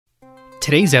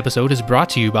Today's episode is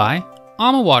brought to you by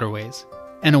AMA Waterways,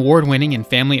 an award-winning and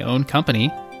family-owned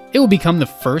company. It will become the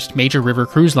first major river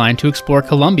cruise line to explore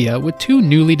Colombia with two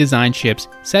newly designed ships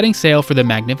setting sail for the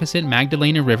magnificent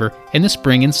Magdalena River in the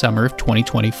spring and summer of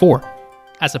 2024.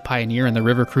 As a pioneer in the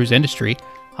river cruise industry,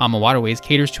 AMA Waterways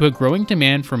caters to a growing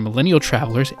demand from millennial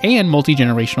travelers and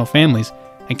multi-generational families,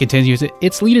 and continues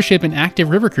its leadership in active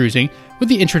river cruising with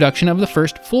the introduction of the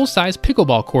first full-size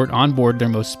pickleball court on board their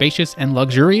most spacious and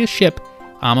luxurious ship,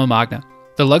 AMA Magna.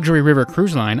 The luxury river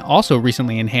cruise line also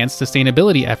recently enhanced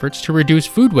sustainability efforts to reduce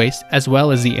food waste, as well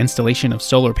as the installation of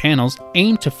solar panels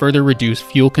aimed to further reduce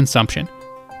fuel consumption.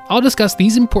 I'll discuss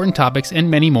these important topics and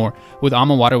many more with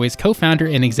AMA Waterways co-founder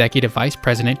and executive vice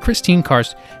president Christine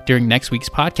Karst during next week's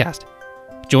podcast.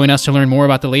 Join us to learn more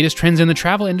about the latest trends in the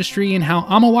travel industry and how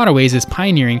AMA Waterways is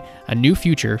pioneering a new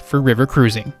future for river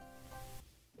cruising.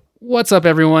 What's up,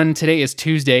 everyone? Today is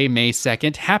Tuesday, May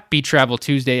 2nd. Happy Travel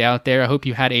Tuesday out there. I hope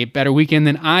you had a better weekend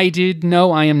than I did.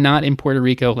 No, I am not in Puerto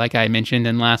Rico like I mentioned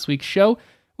in last week's show.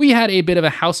 We had a bit of a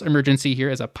house emergency here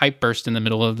as a pipe burst in the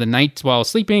middle of the night while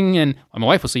sleeping, and my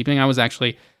wife was sleeping. I was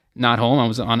actually not home. I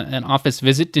was on an office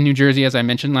visit to New Jersey, as I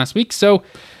mentioned last week. So,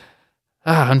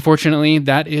 unfortunately,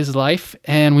 that is life,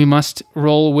 and we must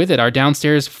roll with it. Our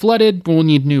downstairs flooded. We'll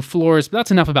need new floors. But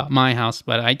that's enough about my house.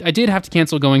 But I did have to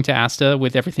cancel going to Asta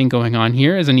with everything going on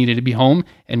here, as I needed to be home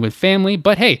and with family.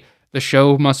 But hey, the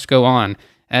show must go on.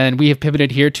 And we have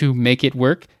pivoted here to make it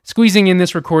work, squeezing in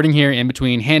this recording here in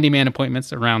between handyman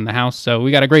appointments around the house. So we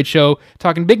got a great show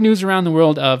talking big news around the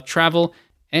world of travel.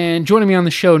 And joining me on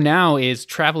the show now is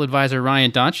travel advisor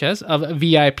Ryan Donchez of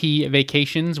VIP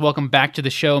Vacations. Welcome back to the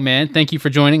show, man. Thank you for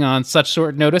joining on such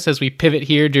short notice as we pivot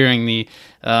here during the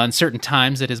uncertain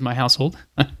times that is my household.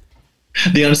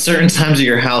 The uncertain times of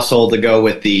your household to go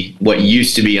with the what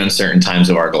used to be uncertain times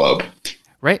of our globe.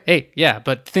 Right? Hey, yeah,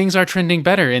 but things are trending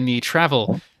better in the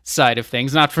travel side of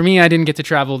things. Not for me. I didn't get to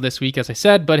travel this week, as I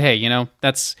said, but hey,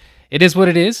 it is what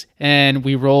it is, and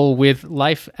we roll with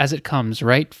life as it comes,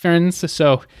 right, friends?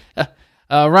 So,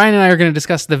 Ryan and I are going to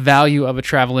discuss the value of a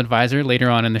travel advisor later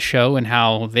on in the show and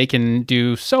how they can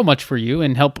do so much for you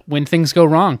and help when things go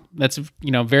wrong. That's,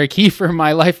 very key for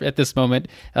my life at this moment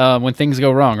when things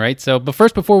go wrong, right? So, but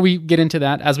first, before we get into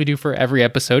that, as we do for every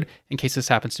episode, in case this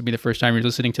happens to be the first time you're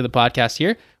listening to the podcast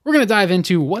here, we're going to dive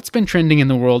into what's been trending in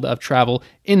the world of travel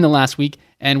in the last week.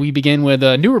 And we begin with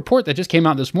a new report that just came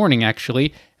out this morning,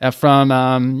 actually, from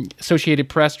Associated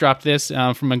Press dropped this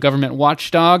from a government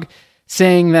watchdog,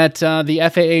 saying that the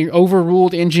FAA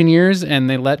overruled engineers and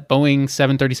they let Boeing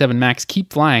 737 MAX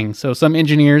keep flying. So some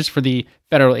engineers for the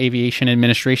Federal Aviation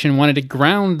Administration wanted to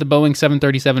ground the Boeing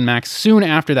 737 MAX soon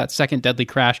after that second deadly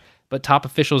crash, but top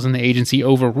officials in the agency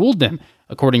overruled them,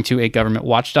 according to a government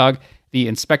watchdog. The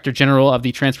Inspector General of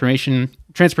the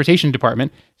Transportation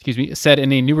Department, said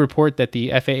in a new report that the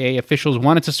FAA officials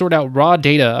wanted to sort out raw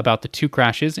data about the two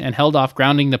crashes and held off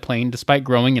grounding the plane despite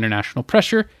growing international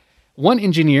pressure. One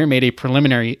engineer made a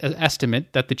preliminary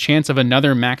estimate that the chance of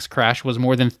another MAX crash was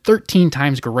more than 13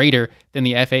 times greater than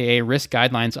the FAA risk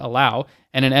guidelines allow,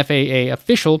 and an FAA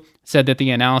official said that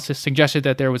the analysis suggested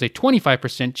that there was a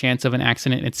 25% chance of an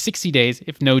accident in 60 days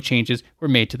if no changes were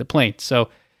made to the plane. So,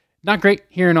 not great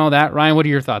hearing all that. Ryan, what are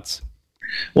your thoughts?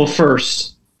 Well,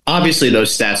 first, obviously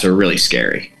those stats are really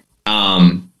scary.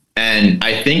 And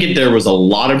I think if there was a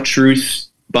lot of truth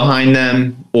behind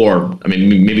them, or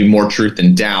maybe more truth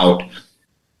than doubt,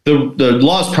 the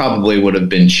laws probably would have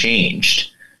been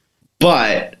changed.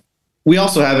 But we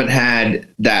also haven't had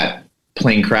that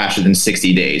plane crash within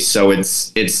 60 days. So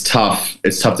it's tough.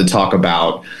 It's tough to talk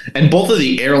about. And both of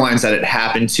the airlines that it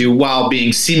happened to, while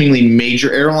being seemingly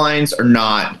major airlines, are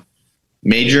not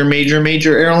major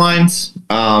airlines.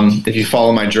 If you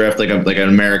follow my drift, like an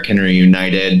American or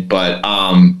United, but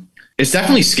it's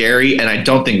definitely scary, and I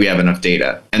don't think we have enough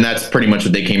data. And that's pretty much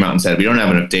what they came out and said. We don't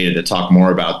have enough data to talk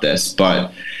more about this,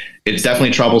 but it's definitely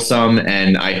troublesome,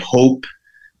 and I hope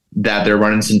that they're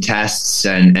running some tests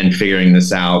and figuring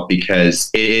this out, because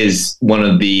it is one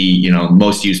of the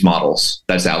most used models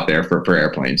that's out there for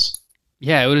airplanes.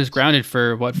 Yeah, it was grounded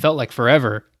for what felt like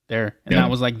forever there, and that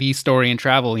was like the story in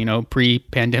travel,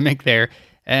 pre-pandemic there.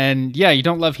 And yeah, you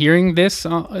don't love hearing this,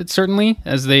 certainly,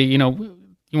 as they, you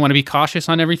want to be cautious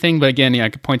on everything. But again,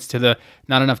 it points to the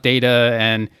not enough data,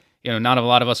 and not a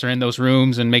lot of us are in those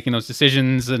rooms and making those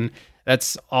decisions, and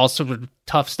that's all sort of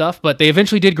tough stuff. But they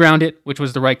eventually did ground it, which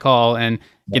was the right call, and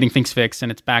getting things fixed,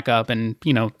 and it's back up, and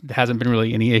there hasn't been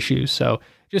really any issues. So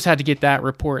just had to get that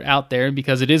report out there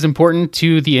because it is important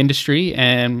to the industry,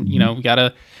 and we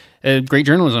gotta great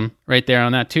journalism right there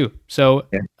on that too. So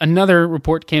another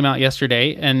report came out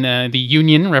yesterday, and the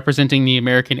union representing the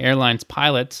American Airlines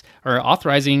pilots are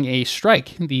authorizing a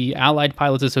strike. The Allied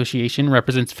Pilots Association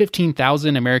represents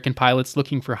 15,000 American pilots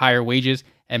looking for higher wages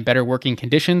and better working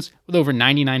conditions, with over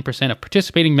 99% of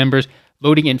participating members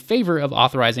voting in favor of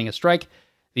authorizing a strike.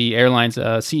 The airline's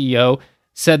CEO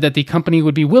said that the company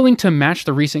would be willing to match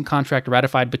the recent contract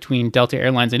ratified between Delta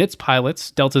Airlines and its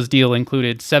pilots. Delta's deal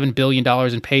included $7 billion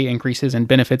in pay increases and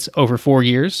benefits over 4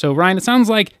 years. So, Ryan, it sounds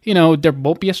like, there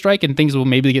won't be a strike and things will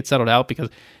maybe get settled out because,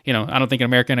 I don't think an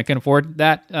American can afford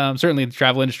that. Certainly the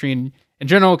travel industry in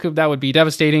general, that would be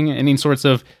devastating. Any sorts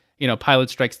of, pilot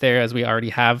strikes there, as we already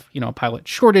have, a pilot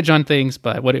shortage on things.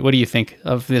 But what do you think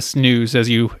of this news as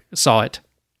you saw it?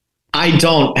 I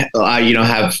don't,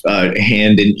 have a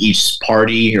hand in each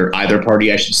party, or either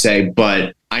party, I should say,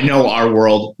 but I know our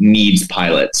world needs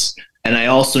pilots. And I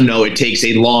also know it takes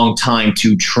a long time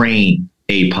to train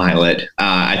a pilot.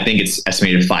 I think it's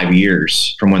estimated 5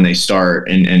 years from when they start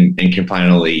and can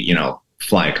finally,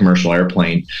 fly a commercial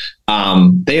airplane.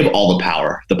 They have all the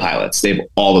power, the pilots. They have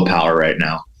all the power right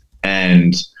now.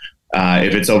 And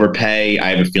if it's overpay,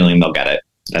 I have a feeling they'll get it.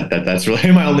 That's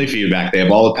really my only feedback. They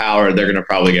have all the power. They're going to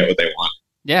probably get what they want.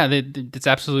 Yeah, it's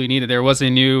absolutely needed. There was a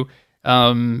new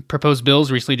proposed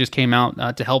bills recently just came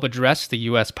out to help address the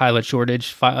U.S. pilot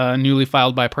shortage. Newly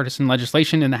filed bipartisan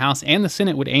legislation in the House and the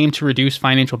Senate would aim to reduce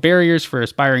financial barriers for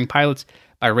aspiring pilots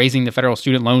by raising the federal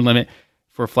student loan limit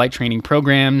for flight training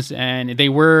programs. And they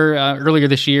were earlier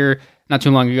this year, not too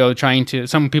long ago,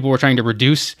 some people were trying to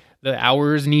reduce the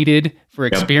hours needed for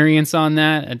experience on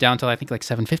that down to I think like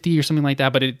 750 or something like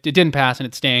that, but it didn't pass and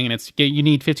it's staying, and you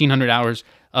need 1,500 hours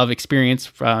of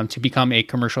experience to become a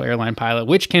commercial airline pilot,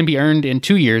 which can be earned in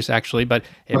 2 years actually, but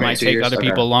it might take other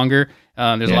people longer.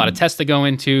 There's a lot of tests to go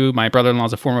into. My brother-in-law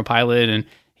is a former pilot, and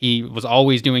he was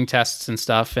always doing tests and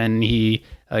stuff, and he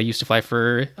used to fly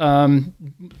for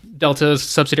Delta's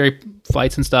subsidiary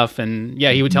flights and stuff, and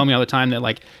he would tell me all the time that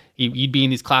like you'd be in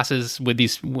these classes with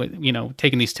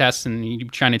taking these tests and you're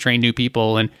trying to train new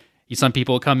people, and some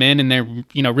people come in and they're,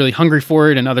 really hungry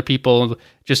for it, and other people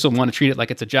just don't want to treat it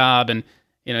like it's a job. And,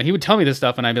 he would tell me this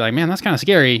stuff and I'd be like, man, that's kind of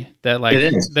scary that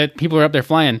that people are up there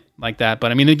flying like that.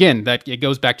 But I mean, again, that it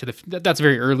goes back to that's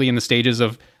very early in the stages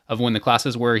of when the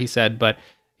classes were, he said, but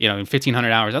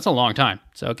 1,500 hours, that's a long time.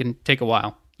 So it can take a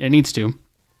while. It needs to.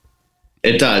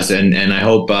 It does, and I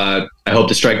hope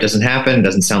the strike doesn't happen. It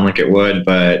doesn't sound like it would,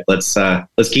 but let's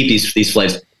keep these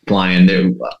flights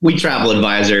flying. We travel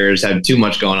advisors have too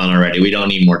much going on already. We don't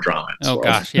need more drama. Oh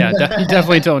gosh, yeah, you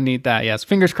definitely don't need that. Yes,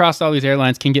 fingers crossed. All these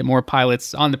airlines can get more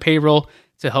pilots on the payroll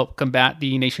to help combat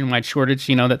the nationwide shortage,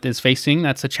 that is facing.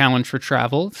 That's a challenge for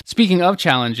travel. Speaking of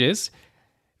challenges,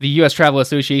 the U.S. Travel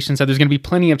Association said there's going to be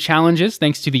plenty of challenges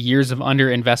thanks to the years of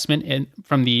underinvestment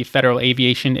from the Federal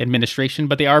Aviation Administration,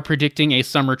 but they are predicting a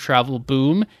summer travel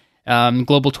boom.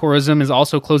 Global tourism is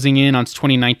also closing in on its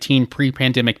 2019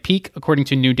 pre-pandemic peak, according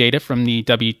to new data from the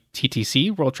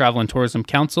WTTC, World Travel and Tourism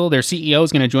Council. Their CEO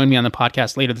is going to join me on the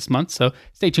podcast later this month, so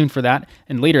stay tuned for that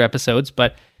in later episodes.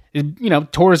 But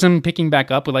tourism picking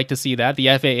back up, we'd like to see that. The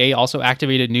FAA also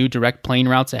activated new direct plane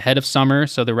routes ahead of summer,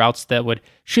 so the routes that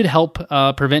should help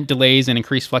prevent delays and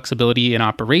increase flexibility in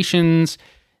operations.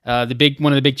 One of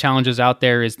the big challenges out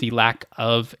there is the lack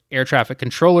of air traffic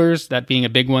controllers, that being a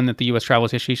big one that the U.S. Travel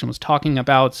Association was talking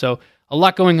about. So a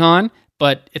lot going on,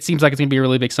 but it seems like it's going to be a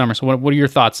really big summer. So what are your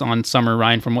thoughts on summer,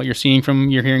 Ryan, from what you're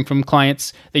hearing from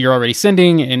clients that you're already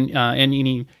sending and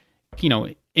any,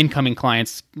 incoming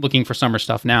clients looking for summer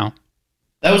stuff now?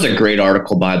 That was a great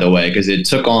article, by the way, because it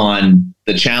took on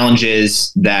the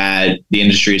challenges that the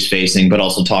industry is facing, but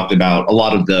also talked about a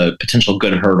lot of the potential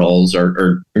good hurdles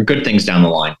or good things down the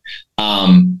line.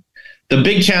 The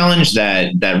big challenge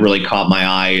that really caught my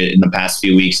eye in the past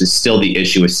few weeks is still the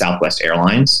issue with Southwest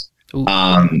Airlines.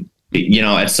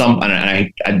 At some,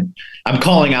 and I'm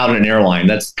calling out an airline.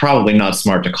 That's probably not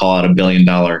smart to call out $1 billion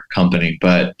company,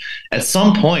 but at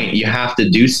some point you have to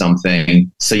do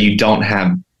something so you don't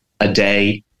have a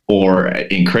day, or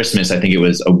in Christmas, I think it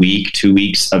was a week, 2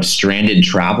 weeks of stranded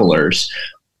travelers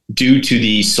due to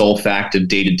the sole fact of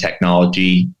dated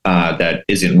technology that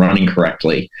isn't running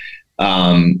correctly.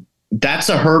 That's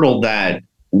a hurdle that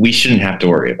we shouldn't have to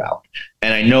worry about.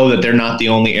 And I know that they're not the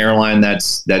only airline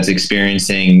that's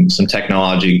experiencing some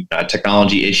technology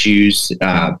issues,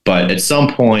 but at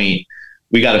some point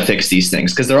we got to fix these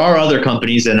things, because there are other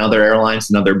companies and other airlines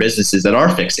and other businesses that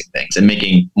are fixing things and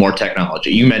making more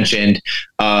technology. You mentioned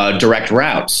direct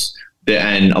routes,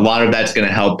 and a lot of that's going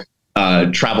to help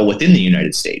travel within the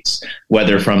United States,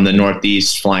 whether from the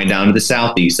Northeast flying down to the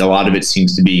Southeast. A lot of it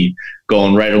seems to be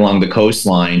going right along the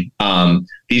coastline.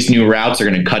 These new routes are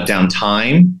going to cut down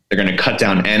time. They're going to cut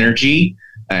down energy,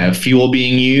 fuel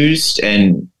being used,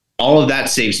 and all of that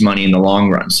saves money in the long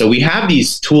run. So we have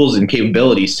these tools and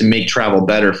capabilities to make travel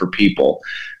better for people.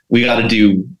 We got to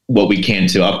do what we can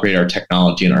to upgrade our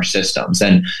technology and our systems.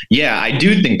 And yeah, I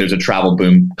do think there's a travel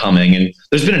boom coming, and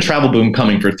there's been a travel boom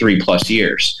coming for 3+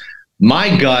 years.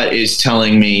 My gut is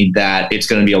telling me that it's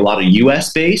going to be a lot of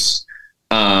US based,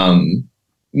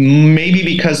 maybe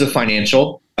because of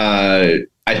financial.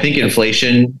 I think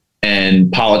inflation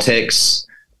and politics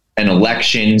and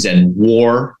elections and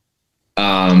war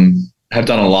have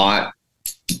done a lot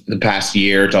the past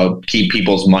year to keep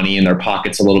people's money in their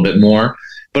pockets a little bit more.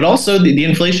 But also the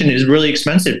inflation is really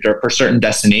expensive for certain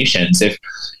destinations. If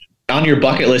on your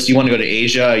bucket list you want to go to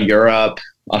Asia, Europe,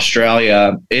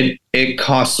 Australia, it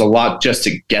costs a lot just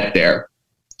to get there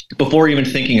before even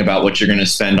thinking about what you're going to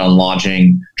spend on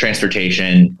lodging,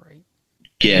 transportation,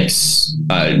 gifts,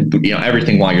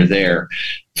 everything while you're there.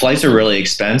 Flights are really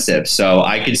expensive. So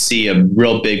I could see a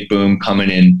real big boom coming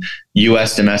in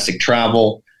U.S. domestic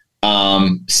travel,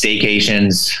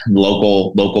 staycations,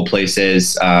 local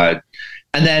places.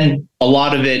 And then a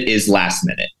lot of it is last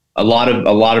minute. A lot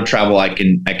of travel I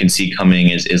can see coming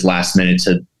is last minute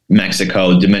to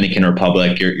Mexico, Dominican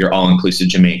Republic, your all-inclusive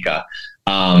Jamaica.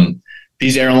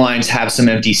 These airlines have some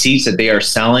empty seats that they are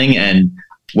selling, and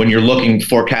when you're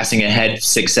forecasting ahead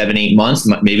 6, 7, 8 months,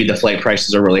 maybe the flight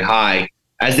prices are really high.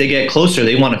 As they get closer,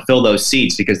 they want to fill those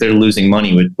seats because they're losing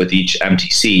money with each empty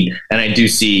seat. And I do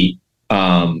see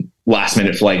last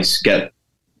minute flights get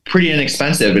pretty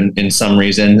inexpensive in some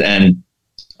reasons. And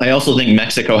I also think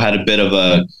Mexico had a bit of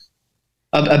a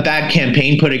bad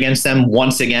campaign put against them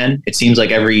once again. It seems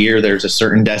like every year there's a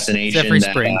certain destination. Every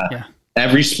spring,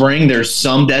 Every spring there's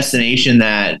some destination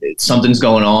that something's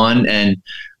going on. And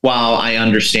while I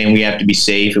understand we have to be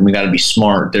safe and we got to be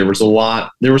smart, there was a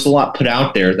lot put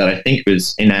out there that I think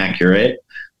was inaccurate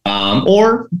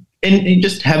or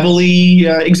just heavily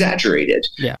exaggerated.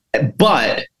 Yeah.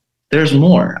 But there's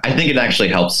more. I think it actually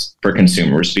helps for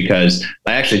consumers because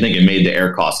I actually think it made the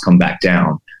air costs come back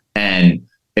down. And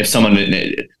if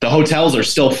the hotels are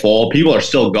still full, people are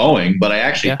still going, but I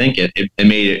actually think it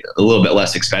made it a little bit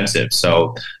less expensive.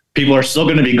 So people are still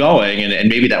going to be going, and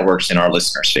maybe that works in our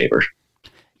listeners' favor.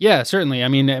 Yeah, certainly. I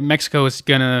mean, Mexico is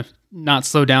going to not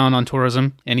slow down on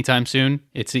tourism anytime soon.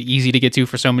 It's easy to get to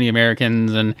for so many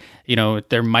Americans, and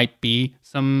there might be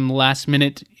some last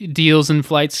minute deals and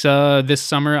flights this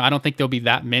summer. I don't think there'll be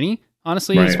that many,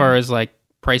 honestly, as far as like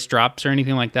price drops or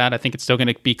anything like that. I think it's still going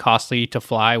to be costly to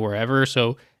fly wherever.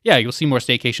 So yeah, you'll see more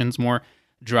staycations, more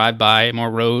drive-by, more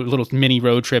little mini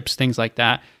road trips, things like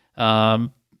that.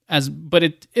 But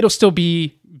it'll still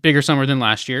be bigger summer than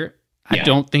last year. Yeah. I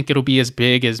don't think it'll be as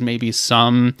big as maybe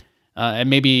some,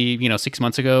 maybe 6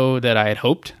 months ago that I had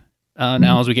hoped.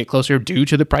 Now as we get closer, due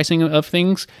to the pricing of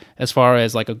things, as far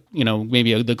as like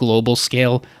the global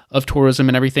scale of tourism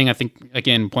and everything, I think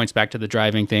again points back to the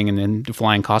driving thing and then the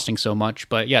flying costing so much.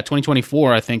 But yeah,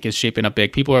 2024 I think is shaping up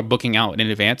big. People are booking out in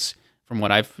advance, from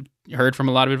what I've heard from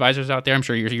a lot of advisors out there. I'm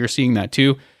sure you're seeing that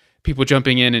too. People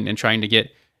jumping in and trying to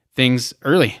get things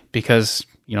early because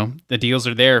the deals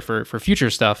are there for future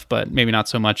stuff, but maybe not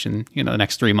so much in the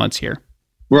next 3 months here.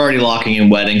 We're already locking in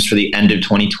weddings for the end of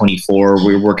 2024.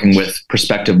 We're working with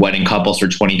prospective wedding couples for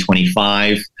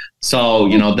 2025. So,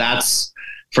 that's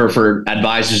for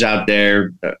advisors out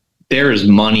there. There is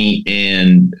money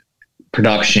in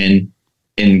production,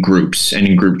 in groups, and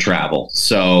in group travel.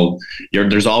 So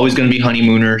there's always going to be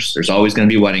honeymooners. There's always going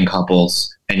to be wedding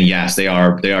couples. And yes, they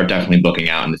are definitely booking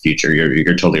out in the future.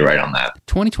 You're totally right on that.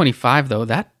 2025 though,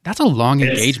 that's a long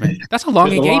engagement. That's a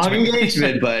long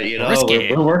engagement. But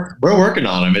we're working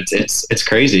on them. It's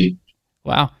crazy.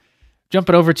 Wow.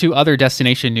 Jumping over to other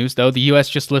destination news though, the U.S.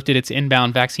 just lifted its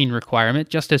inbound vaccine requirement,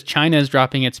 just as China is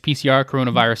dropping its PCR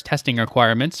coronavirus testing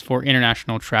requirements for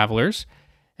international travelers.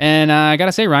 And I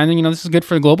gotta say, Ryan, this is good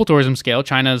for the global tourism scale.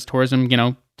 China's tourism,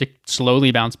 to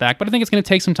slowly bounce back, but I think it's going to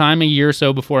take some time, a year or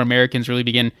so, before Americans really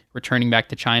begin returning back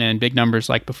to China in big numbers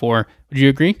like before. Would you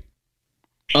agree?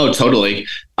 Oh, totally.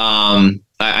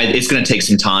 It's going to take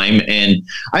some time, and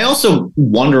I also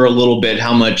wonder a little bit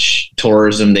how much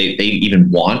tourism they even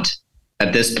want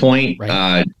at this point.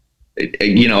 Right.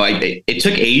 It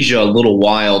took Asia a little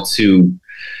while to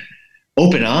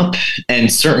open up,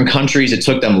 and certain countries, it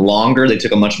took them longer. They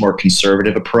took a much more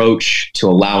conservative approach to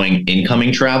allowing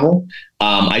incoming travel.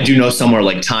 I do know somewhere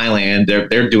like Thailand,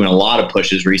 they're doing a lot of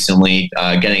pushes recently,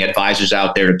 getting advisors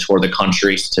out there to tour the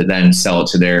countries to then sell it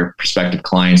to their prospective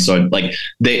clients. So like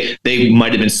they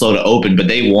might have been slow to open, but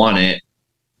they want it.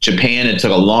 Japan, it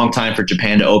took a long time for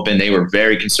Japan to open. They were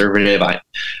very conservative. I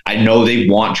know they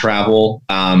want travel.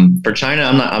 For China,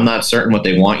 I'm not certain what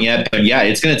they want yet, but yeah,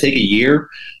 it's going to take a year.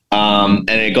 And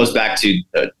it goes back to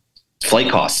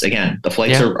flight costs. Again, the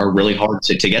flights are really hard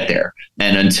to get there.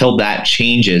 And until that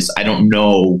changes, I don't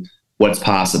know what's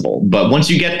possible. But once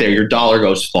you get there, your dollar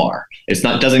goes far.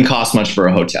 Doesn't cost much for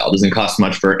a hotel. It doesn't cost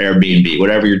much for Airbnb,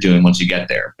 whatever you're doing once you get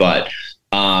there. But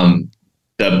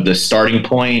the starting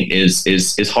point is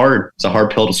hard. It's a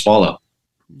hard pill to swallow.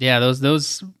 Yeah,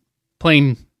 those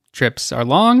plane trips are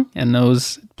long, and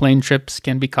those plane trips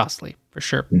can be costly for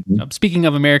sure. Mm-hmm. Speaking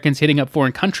of Americans hitting up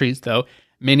foreign countries, though,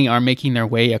 many are making their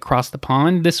way across the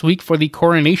pond this week for the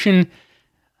coronation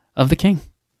of the king,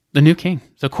 the new king.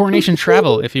 So coronation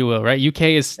travel, if you will, right? UK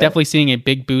is definitely seeing a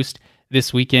big boost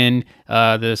this weekend.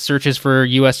 The searches for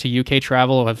US to UK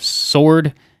travel have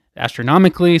soared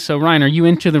astronomically. So Ryan, are you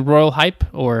into the royal hype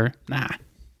or nah?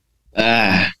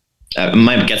 I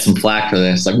might get some flack for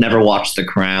this. I've never watched The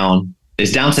Crown.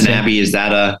 Is Downton Abbey, is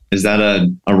that a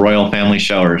royal family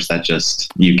show, or is that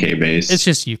just UK based? It's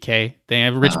just UK. They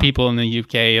have rich people in the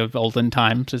UK of olden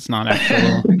times. It's not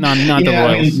actual, not the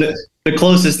royals. I mean, the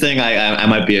closest thing I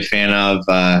might be a fan of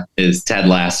is Ted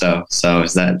Lasso. So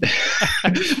is that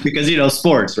because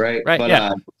sports, right? Right.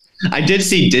 But, I did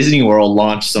see Disney World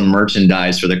launch some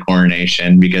merchandise for the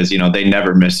coronation because they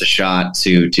never miss a shot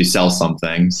to sell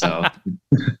something. So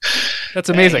that's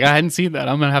amazing. I hadn't seen that.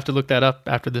 I'm gonna have to look that up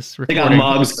after this recording. They got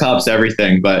mugs, cups,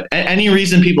 everything. But any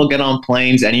reason people get on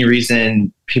planes, any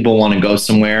reason people want to go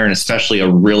somewhere, and especially a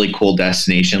really cool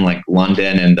destination like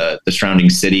London and the surrounding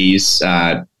cities,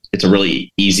 it's a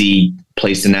really easy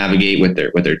place to navigate with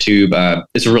their tube.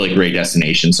 It's a really great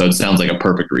destination. So it sounds like a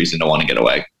perfect reason to want to get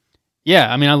away.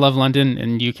 Yeah, I mean, I love London,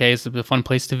 and UK is a fun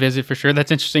place to visit for sure.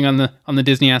 That's interesting on the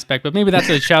Disney aspect, but maybe that's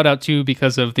a shout out too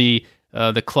because of the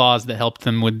clause that helped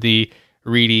them with the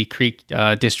Reedy Creek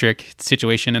district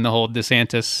situation and the whole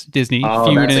DeSantis Disney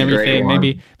feud and everything.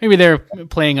 Maybe they're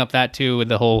playing up that too with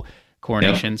the whole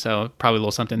coronation. Yep. So probably a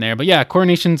little something there. But yeah,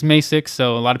 coronation's May 6th,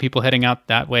 so a lot of people heading out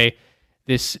that way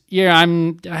this year. I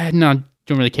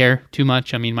don't really care too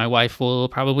much. I mean, my wife will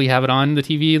probably have it on the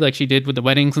TV like she did with the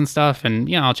weddings and stuff,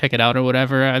 and I'll check it out or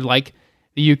whatever. I like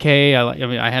the UK.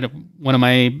 I had one of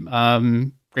my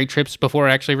great trips before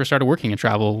I actually ever started working in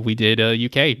travel. We did a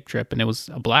UK trip, and it was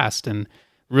a blast, and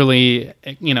really,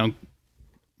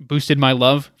 boosted my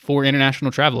love for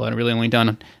international travel. I'd really only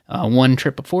done one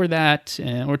trip before that,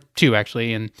 or two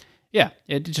actually, and yeah,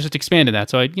 it just expanded that.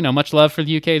 So much love for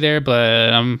the UK there,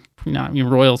 but not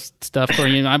royal stuff. Or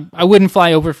I wouldn't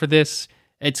fly over for this.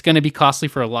 It's going to be costly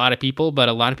for a lot of people, but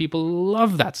a lot of people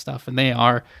love that stuff, and they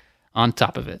are on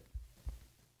top of it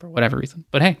for whatever reason.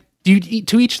 But hey,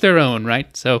 to each their own,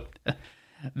 right? So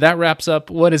that wraps up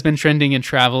what has been trending in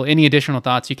travel. Any additional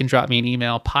thoughts, you can drop me an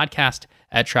email,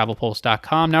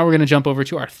 podcast@travelpulse.com. Now we're going to jump over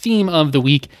to our theme of the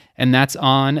week, and that's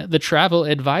on the Travel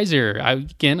Advisor. I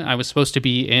was supposed to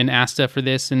be in ASTA for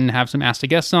this and have some ASTA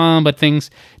guests on, but things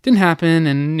didn't happen,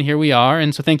 and here we are.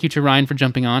 And so thank you to Ryan for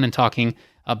jumping on and talking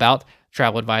about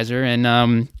Travel Advisor.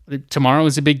 And tomorrow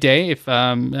is a big day. If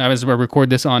I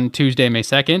record this on Tuesday, May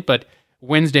 2nd, but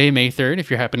Wednesday, May 3rd,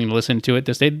 if you're happening to listen to it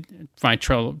this day, my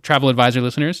Travel Advisor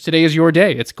listeners, today is your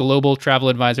day. It's Global Travel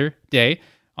Advisor Day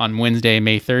on Wednesday,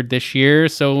 May 3rd this year.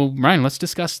 So, Ryan, let's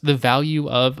discuss the value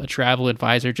of a travel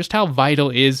advisor. Just how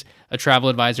vital is a travel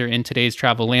advisor in today's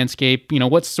travel landscape?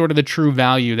 What's sort of the true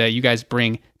value that you guys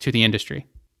bring to the industry?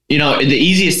 The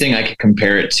easiest thing I could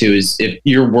compare it to is if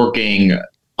you're working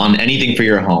on anything for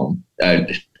your home.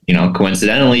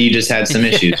 Coincidentally, you just had some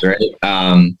issues, right?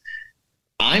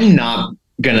 I'm not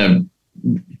going to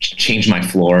change my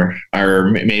floor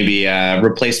or maybe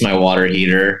replace my water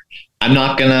heater. I'm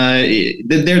not going to,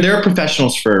 they're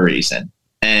professionals for a reason.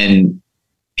 And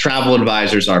travel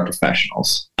advisors are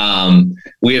professionals.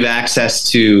 We have access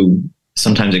to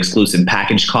sometimes exclusive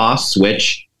package costs,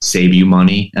 which save you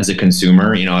money as a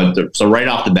consumer. So right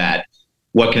off the bat,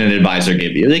 what can an advisor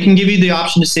give you? They can give you the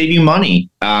option to save you money.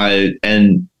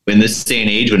 And in this day and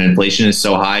age when inflation is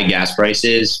so high, gas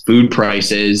prices, food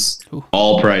prices,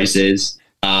 all prices,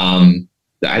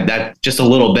 that just a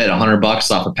little bit,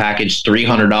 $100 off a package,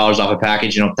 $300 off a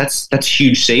package, that's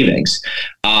huge savings.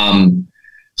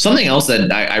 Something else that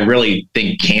I really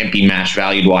think can't be matched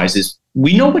value wise is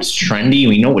we know what's trendy.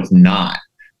 We know what's not.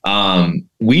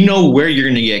 We know where you're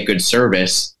going to get good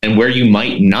service and where you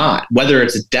might not, whether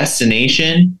it's a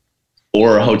destination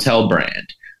or a hotel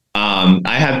brand.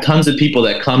 I have tons of people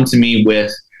that come to me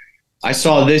with, I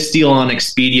saw this deal on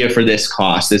Expedia for this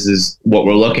cost. This is what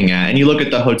we're looking at. And you look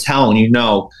at the hotel and you're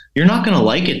not going to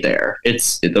like it there.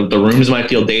 The rooms might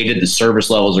feel dated. The service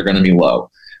levels are going to be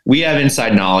low. we have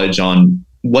inside knowledge on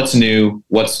what's new,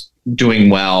 what's doing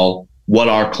well, what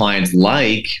our clients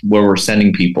like, where we're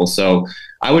sending people. So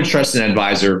I would trust an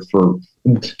advisor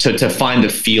to find the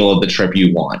feel of the trip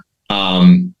you want.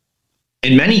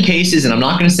 In many cases, and I'm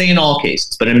not going to say in all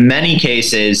cases, but in many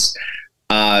cases,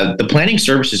 the planning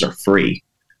services are free.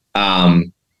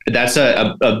 That's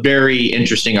a very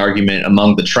interesting argument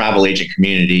among the travel agent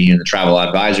community and the travel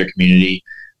advisor community,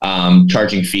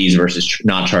 charging fees versus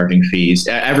not charging fees.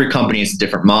 Every company has a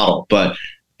different model, but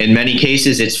in many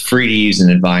cases, it's free to use an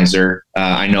advisor.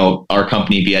 I know our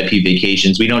company, VIP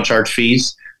Vacations, we don't charge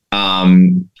fees.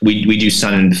 We do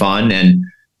Sun and Fun, and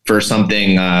for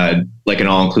something like an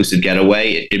all-inclusive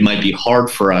getaway, it might be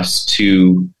hard for us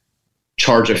to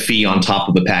charge a fee on top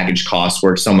of the package cost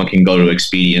where someone can go to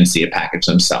Expedia and see a package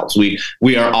themselves.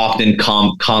 We are often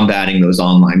combating those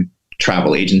online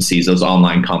travel agencies, those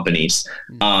online companies.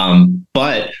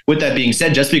 But with that being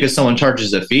said, just because someone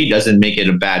charges a fee doesn't make it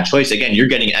a bad choice. Again, you're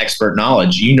getting expert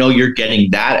knowledge. You're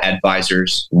getting that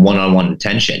advisor's one-on-one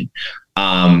attention.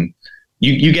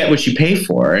 You get what you pay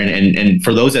for. And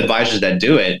for those advisors that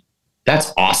do it,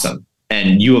 that's awesome.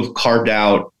 And you have carved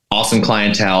out awesome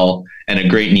clientele and a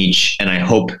great niche. And I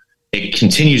hope it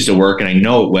continues to work. And I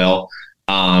know it will.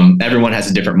 Everyone has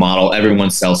a different model. Everyone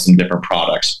sells some different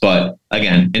products. But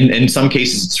again, in some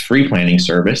cases, it's free planning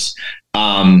service.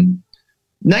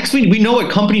 Next, we know what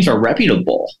companies are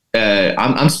reputable.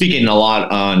 I'm speaking a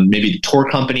lot on maybe the tour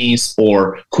companies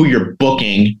or who you're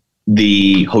booking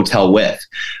the hotel with.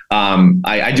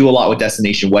 I do a lot with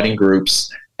destination wedding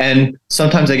groups, and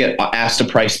sometimes I get asked to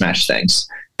price match things.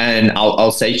 And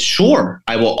I'll say, sure,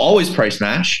 I will always price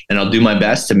match, and I'll do my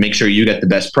best to make sure you get the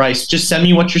best price. Just send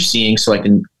me what you're seeing so I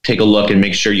can take a look and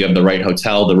make sure you have the right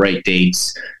hotel, the right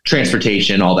dates,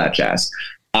 transportation, all that jazz.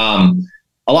 A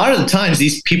lot of the times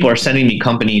these people are sending me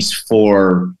companies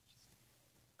for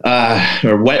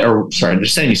they're sending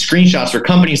me screenshots for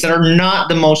companies that are not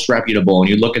the most reputable. And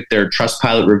you look at their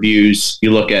Trustpilot reviews, you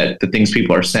look at the things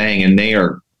people are saying, and they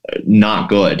are not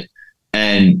good.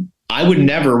 And I would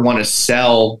never want to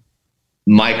sell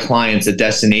my clients a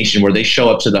destination where they show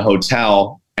up to the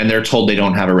hotel and they're told they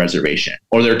don't have a reservation,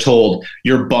 or they're told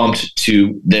you're bumped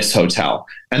to this hotel.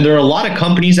 And there are a lot of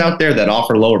companies out there that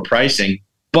offer lower pricing,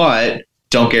 but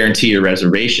don't guarantee your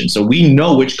reservation. So we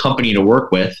know which company to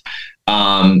work with.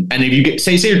 And if you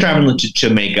say you're traveling to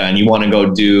Jamaica and you want to go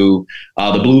do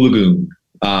the Blue Lagoon,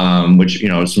 which,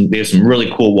 they have some really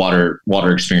cool water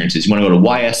experiences. You want to go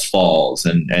to YS Falls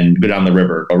and go down the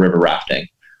river, go river rafting.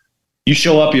 You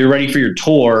show up, you're ready for your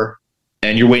tour,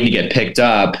 and you're waiting to get picked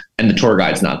up, and the tour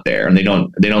guide's not there, and they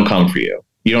don't come for you.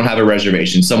 You don't have a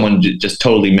reservation. Someone just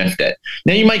totally miffed it.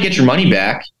 Now you might get your money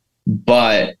back,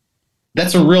 but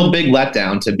that's a real big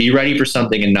letdown to be ready for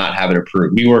something and not have it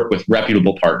approved. We work with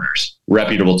reputable partners,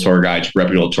 reputable tour guides,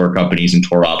 reputable tour companies, and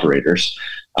tour operators.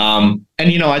 I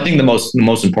think the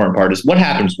most important part is what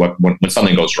happens when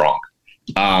something goes wrong.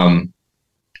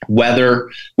 Whether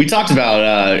we talked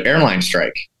about airline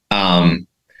strike,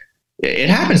 it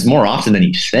happens more often than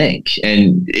you think,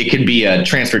 and it could be a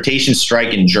transportation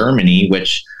strike in Germany,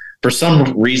 which for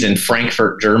some reason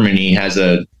Frankfurt, Germany has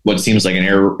what seems like an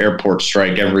airport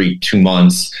strike every 2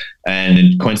 months.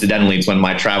 And coincidentally, it's when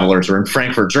my travelers are in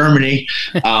Frankfurt, Germany.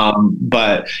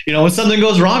 But when something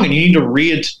goes wrong and you need to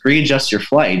readjust your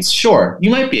flights, sure, you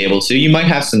might be able to. You might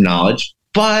have some knowledge,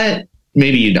 but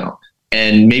maybe you don't.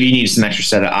 And maybe you need some extra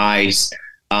set of eyes.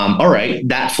 All right,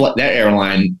 that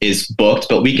airline is booked,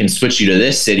 but we can switch you to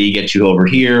this city, get you over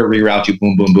here, reroute you,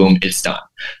 boom, boom, boom, it's done.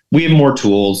 We have more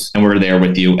tools, and we're there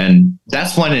with you. And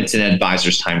that's when it's an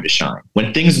advisor's time to shine.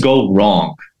 When things go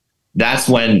wrong, that's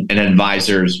when an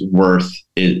advisor's worth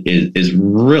is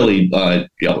really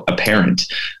apparent.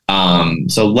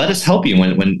 So let us help you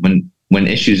when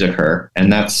issues occur.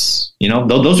 And that's,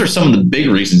 those are some of the big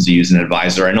reasons to use an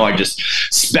advisor. I know I just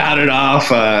spouted off,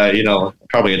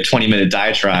 probably a 20-minute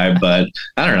diatribe, but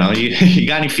I don't know. You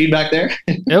got any feedback there?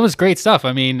 It was great stuff.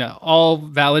 I mean, all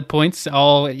valid points,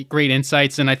 all great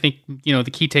insights. And I think,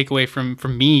 the key takeaway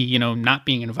from me, not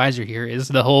being an advisor here is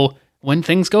the whole when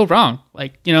things go wrong,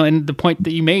 and the point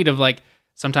that you made of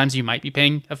sometimes you might be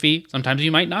paying a fee, sometimes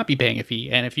you might not be paying a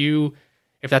fee. And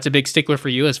if that's a big stickler for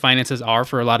you, as finances are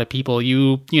for a lot of people,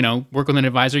 you work with an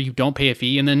advisor, you don't pay a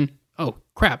fee, and then, oh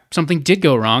crap, something did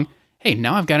go wrong. Hey,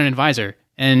 now I've got an advisor.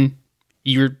 And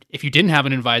if you didn't have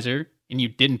an advisor and you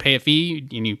didn't pay a fee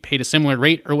and you paid a similar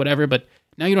rate or whatever, but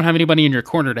now you don't have anybody in your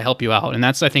corner to help you out. And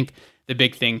that's, I think, the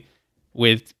big thing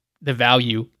with the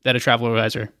value that a travel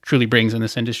advisor truly brings in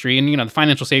this industry. And, the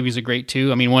financial savings are great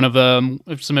too. I mean, one of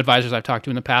some advisors I've talked to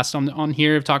in the past on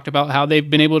here have talked about how they've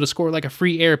been able to score like a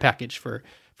free air package for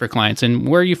for clients? And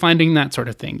where are you finding that sort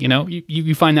of thing? You know,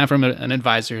 you find that from an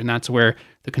advisor, and that's where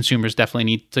the consumers definitely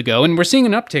need to go. And we're seeing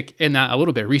an uptick in that a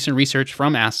little bit. Recent research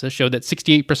from ASSA showed that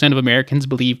 68% of Americans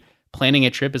believe planning a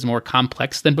trip is more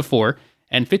complex than before,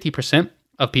 and 50%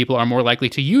 of people are more likely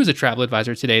to use a travel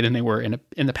advisor today than they were in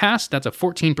the past. That's a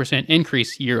 14%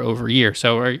 increase year over year.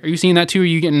 So are you seeing that too? Are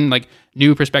you getting like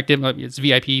new perspective? It's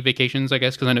VIP vacations, I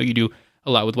guess, because I know you do a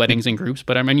lot with weddings and groups,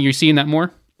 but I mean, you're seeing that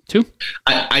more too?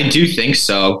 I do think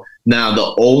so. Now,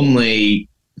 the only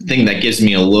thing that gives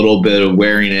me a little bit of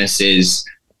wariness is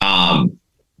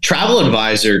travel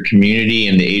advisor community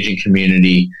and the agent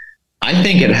community. I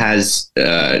think it has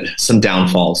some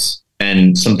downfalls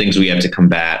and some things we have to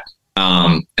combat.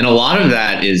 And a lot of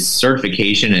that is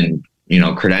certification and, you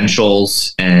know,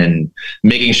 credentials and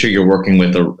making sure you're working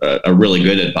with a really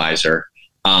good advisor.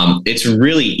 It's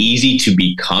really easy to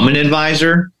become an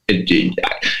advisor. You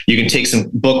can take some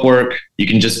book work. You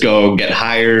can just go get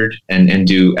hired and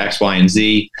do X, Y, and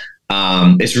Z.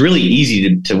 It's really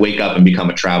easy to wake up and become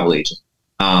a travel agent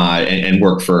and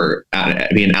work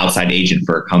be an outside agent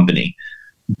for a company.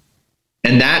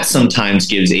 And that sometimes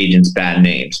gives agents bad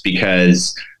names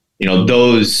because, you know,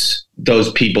 those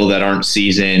people that aren't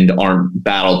seasoned, aren't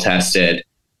battle tested,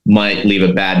 might leave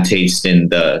a bad taste in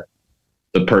the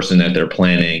person that they're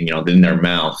planning, you know, in their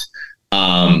mouth.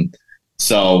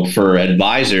 So for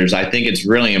advisors, I think it's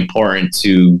really important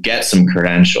to get some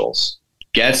credentials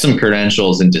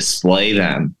and display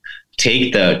them.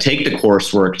 Take the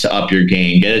coursework to up your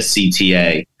game, get a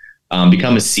CTA,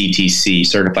 become a CTC,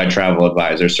 certified travel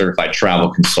advisor, certified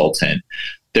travel consultant.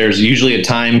 There's usually a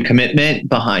time commitment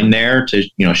behind there to,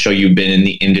 you know, show you've been in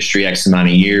the industry X amount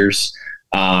of years.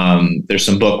 There's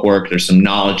some book work, there's some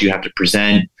knowledge you have to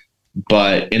present,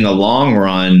 but in the long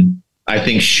run, I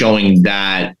think showing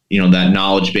that, you know, that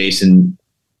knowledge base and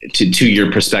to your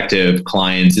prospective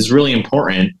clients is really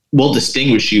important. Will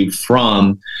distinguish you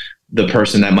from the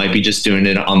person that might be just doing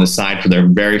it on the side for their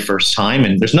very first time.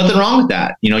 And there's nothing wrong with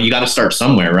that. You know, you got to start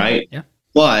somewhere, right? Yeah.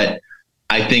 But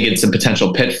I think it's a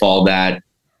potential pitfall that,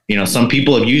 you know, some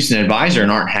people have used an advisor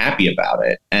and aren't happy about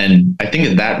it. And I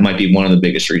think that might be one of the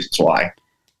biggest reasons why.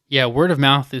 Yeah. Word of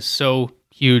mouth is so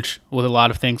huge with a lot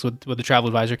of things with the travel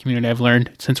advisor community. I've learned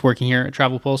since working here at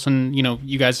Travel Pulse, and, you know,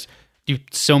 you guys do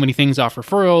so many things off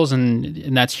referrals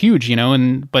and that's huge, you know,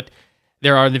 but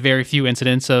there are the very few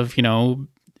incidents of, you know,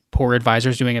 poor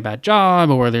advisors doing a bad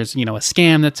job, or there's, you know, a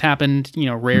scam that's happened, you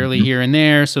know, rarely here and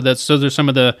there. So there's some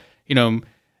of the, you know,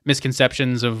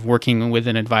 misconceptions of working with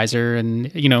an advisor,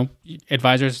 and, you know,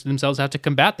 advisors themselves have to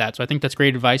combat that. So I think that's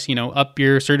great advice, you know, up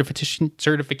your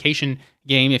certification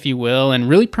game, if you will, and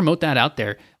really promote that out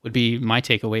there would be my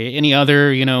takeaway. Any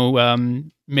other, you know,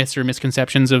 myths or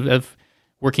misconceptions of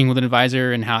working with an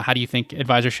advisor, and how do you think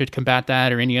advisors should combat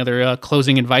that, or any other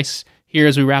closing advice here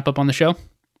as we wrap up on the show?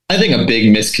 I think a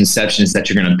big misconception is that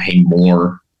you're going to pay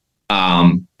more.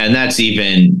 And that's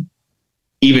even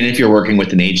if you're working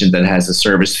with an agent that has a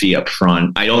service fee up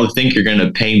front. I don't think you're going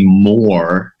to pay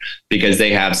more because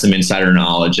they have some insider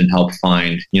knowledge and help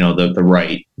find, you know, the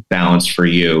right balance for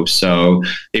you. So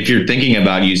if you're thinking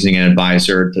about using an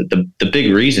advisor, the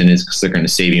big reason is because they're going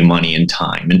to save you money and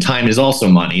time. And time is also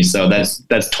money. So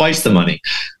that's twice the money.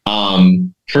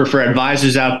 For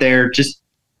advisors out there, just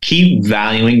keep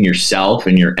valuing yourself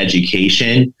and your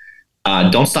education.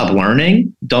 Don't stop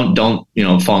learning. Don't, you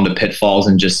know, fall into pitfalls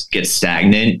and just get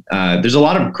stagnant. There's a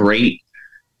lot of great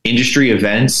industry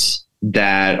events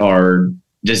that are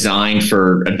designed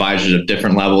for advisors of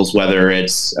different levels, whether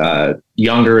it's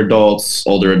younger adults,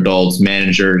 older adults,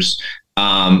 managers.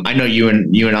 I know you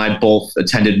and I both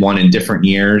attended one in different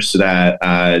years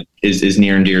that is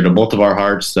near and dear to both of our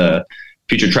hearts, the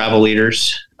Future Travel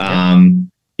Leaders.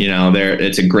 You know,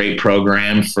 it's a great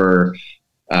program for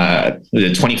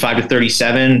 25 to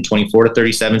 37, 24 to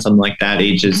 37, something like that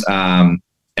ages.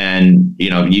 And,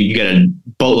 you know, you get a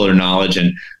boatload of knowledge.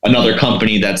 And another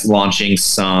company that's launching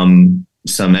some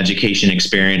education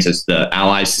experience is the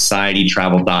Allies Society.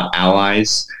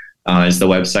 Travel.allies is the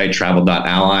website,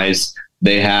 travel.allies.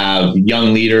 They have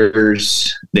young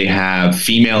leaders. They have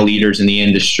female leaders in the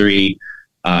industry,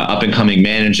 up and coming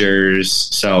managers.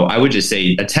 So I would just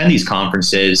say attend these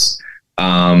conferences.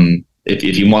 If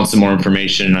you want some more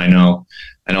information, I know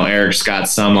Eric's got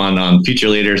some on Future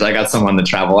Leaders. I got some on the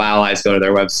Travel Allies. Go to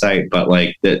their website. But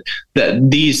like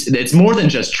it's more than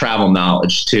just travel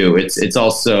knowledge too. It's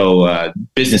also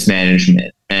business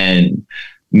management and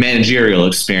managerial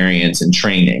experience and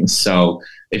training. So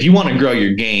if you want to grow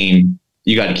your game,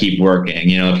 you got to keep working.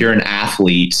 You know, if you're an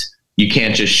athlete, you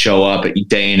can't just show up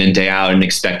day in and day out and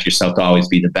expect yourself to always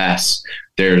be the best.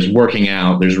 There's working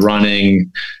out, there's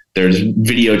running, there's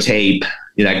videotape,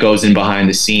 that goes in behind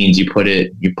the scenes. You put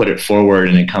it forward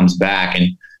and it comes back.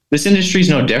 And this industry is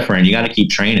no different. You got to keep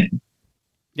training.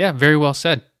 Yeah, very well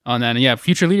said on that. And yeah,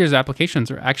 Future Leaders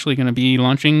applications are actually going to be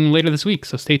launching later this week.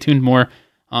 So stay tuned more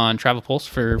on Travel Pulse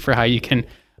for how you can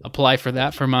apply for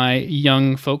that for my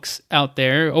young folks out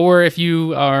there. Or if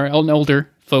you are an older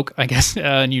folk, I guess,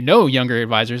 and younger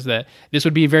advisors, that this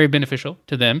would be very beneficial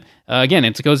to them. Again,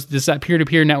 that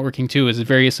peer-to-peer networking too is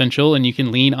very essential, and you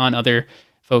can lean on other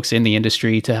folks in the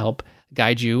industry to help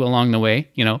guide you along the way.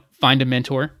 Find a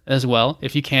mentor as well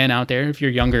if you can out there, if you're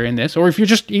younger in this, or if you're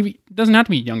it doesn't have to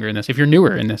be younger in this, if you're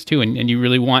newer in this too, and you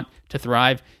really want to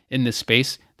thrive in this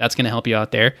space, that's going to help you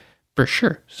out there for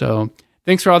sure. So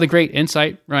thanks for all the great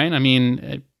insight, Ryan. I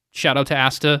mean, shout out to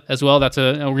ASTA as well. That's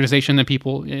an organization that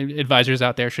advisors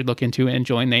out there should look into and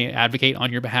join. They advocate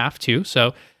on your behalf too.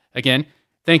 So again,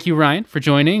 thank you, Ryan, for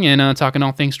joining and talking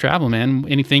all things travel, man.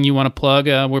 Anything you want to plug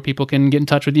where people can get in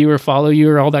touch with you or follow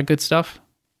you or all that good stuff?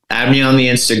 Add me on the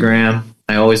Instagram.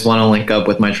 I always want to link up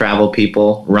with my travel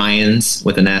people. Ryan's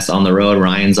with an S on the road.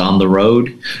 Ryan's on the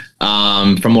road.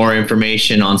 For more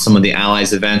information on some of the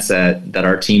Allies events that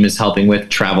our team is helping with,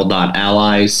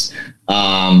 travel.allies.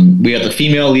 We have the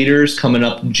female leaders coming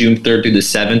up June 3rd through the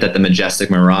 7th at the Majestic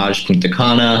Mirage Punta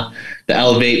Cana. The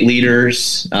Elevate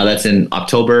leaders, that's in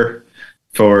October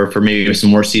for maybe some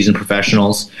more seasoned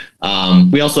professionals.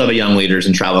 We also have a Young Leaders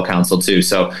and Travel Council too.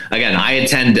 So again, I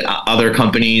attend other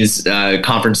companies'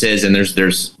 conferences, and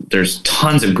there's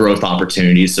tons of growth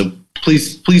opportunities. So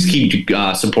please keep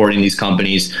supporting these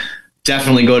companies.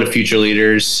 Definitely go to Future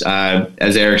Leaders.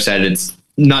 As Eric said, it's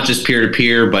not just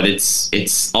peer-to-peer, but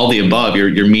it's all the above.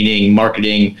 You're meeting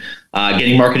marketing,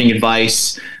 getting marketing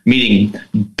advice, meeting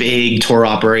big tour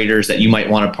operators that you might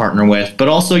want to partner with, but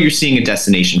also you're seeing a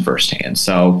destination firsthand.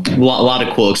 So a lot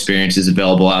of cool experiences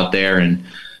available out there. And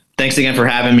thanks again for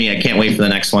having me. I can't wait for the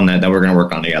next one that we're going to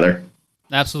work on together.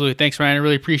 Absolutely. Thanks, Ryan. I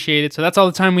really appreciate it. So that's all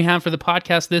the time we have for the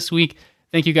podcast this week.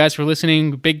 Thank you guys for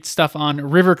listening. Big stuff on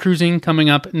river cruising coming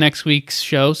up next week's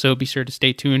show. So be sure to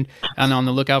stay tuned and on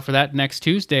the lookout for that next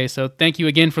Tuesday. So thank you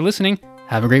again for listening.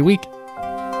 Have a great week.